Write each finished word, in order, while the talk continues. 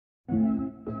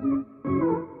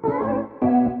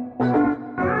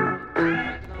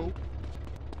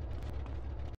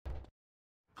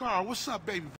Carl, what's up,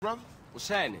 baby brother? What's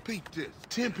happening? Peep this.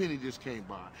 Tenpenny just came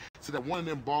by. Said that one of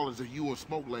them ballers that you and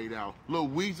Smoke laid out, Lil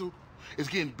Weasel, is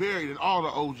getting buried and all the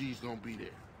OGs gonna be there.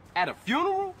 At a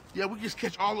funeral? Yeah, we just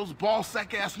catch all those ball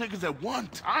sack ass niggas at one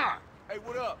time. Hey,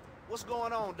 what up? What's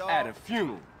going on, dog? At a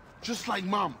funeral. Just like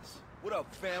mamas. What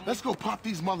up, family? Let's go pop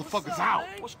these motherfuckers What's up, out.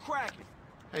 man? What's cracking?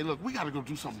 Hey, look, we gotta go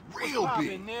do something real What's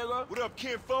big. poppin', nigga? What up,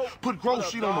 kinfolk? Put Grove What up,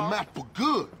 Street on the dog? map for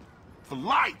good. For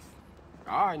life.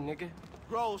 All right, nigga.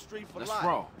 Grove Street for Let's life.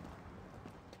 roll.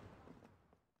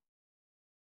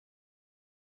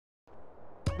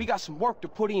 We got some work to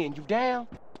put in. You down?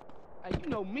 Hey, you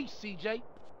know me, CJ.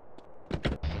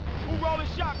 Who rolling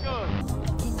shotgun?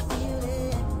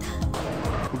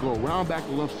 We go around back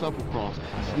to Love Sepulcros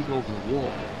and sneak over the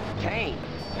wall. Kane,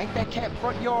 ain't that cat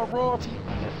front yard royalty?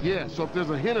 Yeah, so if there's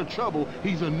a hint of trouble,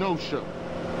 he's a no-show.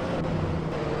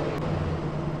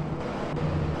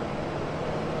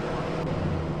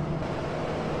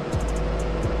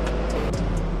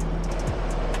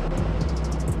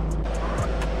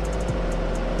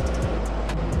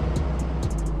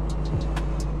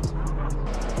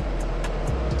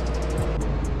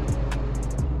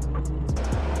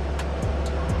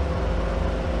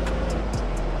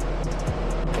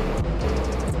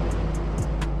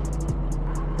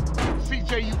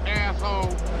 CJ, you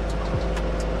asshole.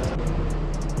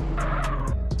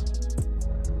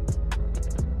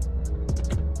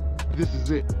 This is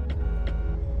it.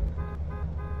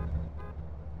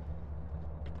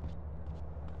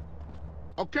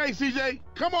 Okay, CJ,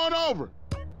 come on over.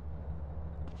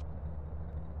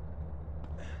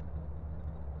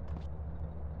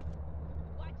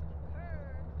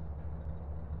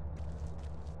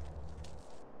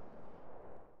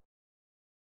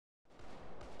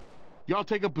 Y'all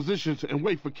take up positions and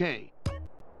wait for Kane.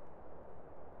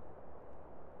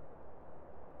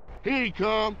 Here he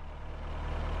come.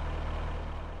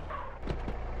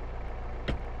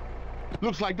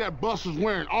 Looks like that buster's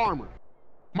wearing armor.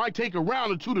 Might take a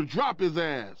round or two to drop his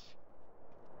ass.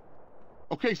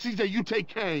 Okay, CJ, you take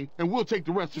Kane, and we'll take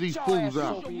the rest of these fools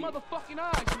out. Your motherfucking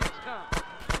eyes next time.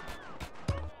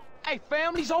 Hey,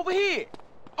 family's over here.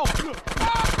 Oh, look.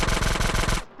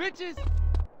 Ah! Bitches.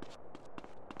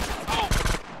 Oh.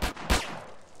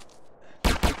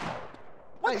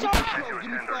 What's up?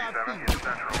 Give me 5 feet.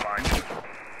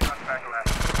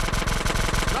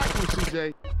 Nice one,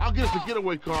 CJ. I'll get us a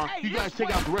getaway car. Hey, You guys this take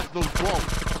way. out the rest of those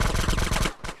balls.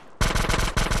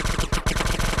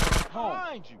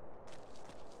 Behind you.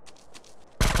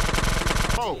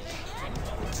 Oh.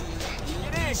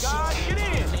 Get in, guys. Get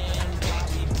in.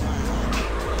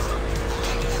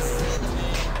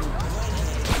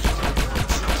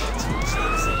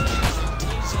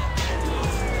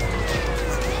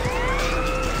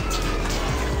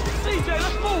 CJ,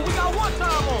 let's move. We got one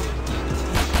time on it.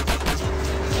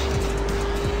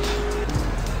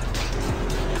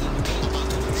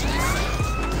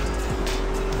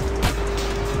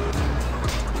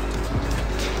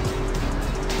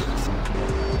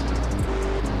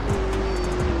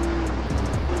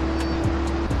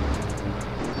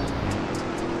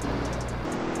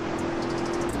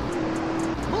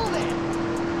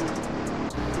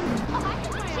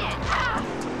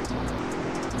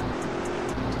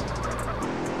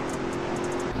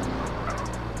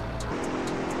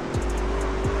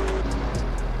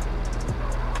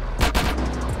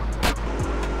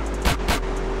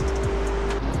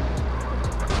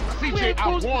 CJ, I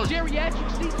Close to warned you. geriatric,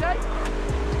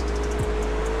 CJ.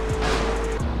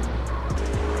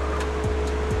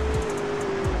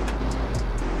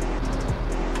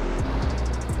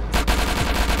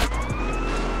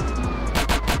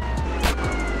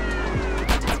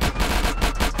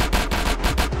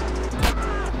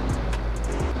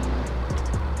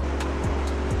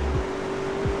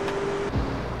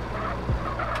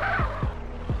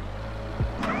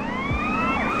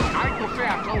 I ain't gonna say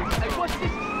I told you. Hey, what's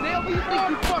this? Snail, who you think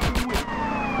you fucking with?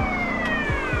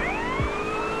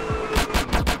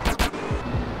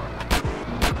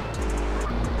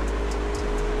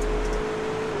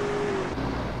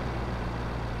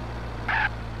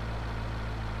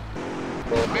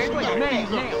 Man, you gotta Now,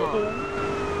 ease up, son.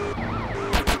 fool.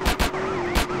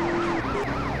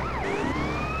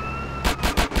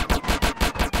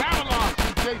 Babylon,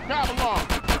 CJ,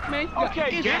 Babylon. Man, you got Okay,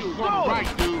 issues. That's Let's what go.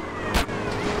 right, dude.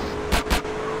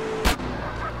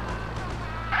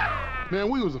 Man,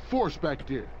 we was a force back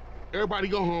there. Everybody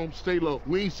go home, stay low.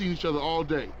 We ain't seen each other all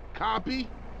day. Copy?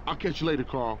 I'll catch you later,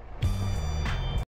 Carl.